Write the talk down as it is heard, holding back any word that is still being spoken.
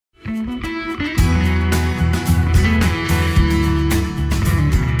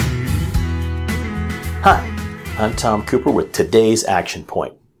Hi, I'm Tom Cooper with today's action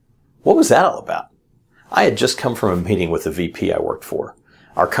point. What was that all about? I had just come from a meeting with the VP I worked for.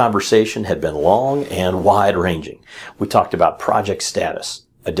 Our conversation had been long and wide-ranging. We talked about project status,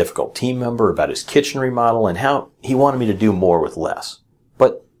 a difficult team member, about his kitchen remodel, and how he wanted me to do more with less.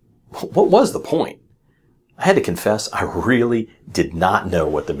 But what was the point? I had to confess, I really did not know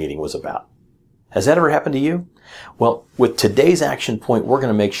what the meeting was about. Has that ever happened to you? Well, with today's action point, we're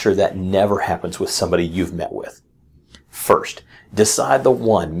going to make sure that never happens with somebody you've met with. First, decide the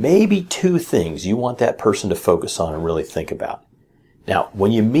one, maybe two things you want that person to focus on and really think about. Now,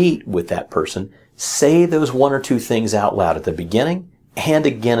 when you meet with that person, say those one or two things out loud at the beginning and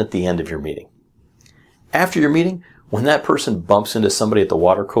again at the end of your meeting. After your meeting, when that person bumps into somebody at the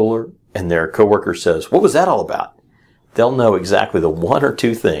water cooler and their coworker says, "What was that all about?" they'll know exactly the one or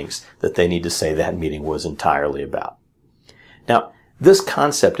two things that they need to say that meeting was entirely about. Now, this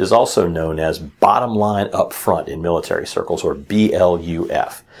concept is also known as bottom line up front in military circles, or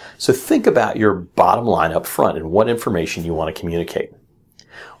B.L.U.F. So think about your bottom line up front and what information you want to communicate.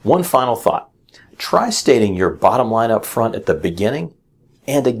 One final thought. Try stating your bottom line up front at the beginning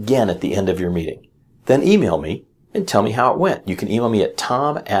and again at the end of your meeting. Then email me and tell me how it went. You can email me at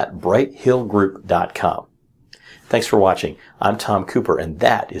tom@brighthillgroup.com. Thanks for watching. I'm Tom Cooper, and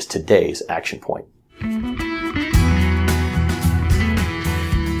that is today's action point.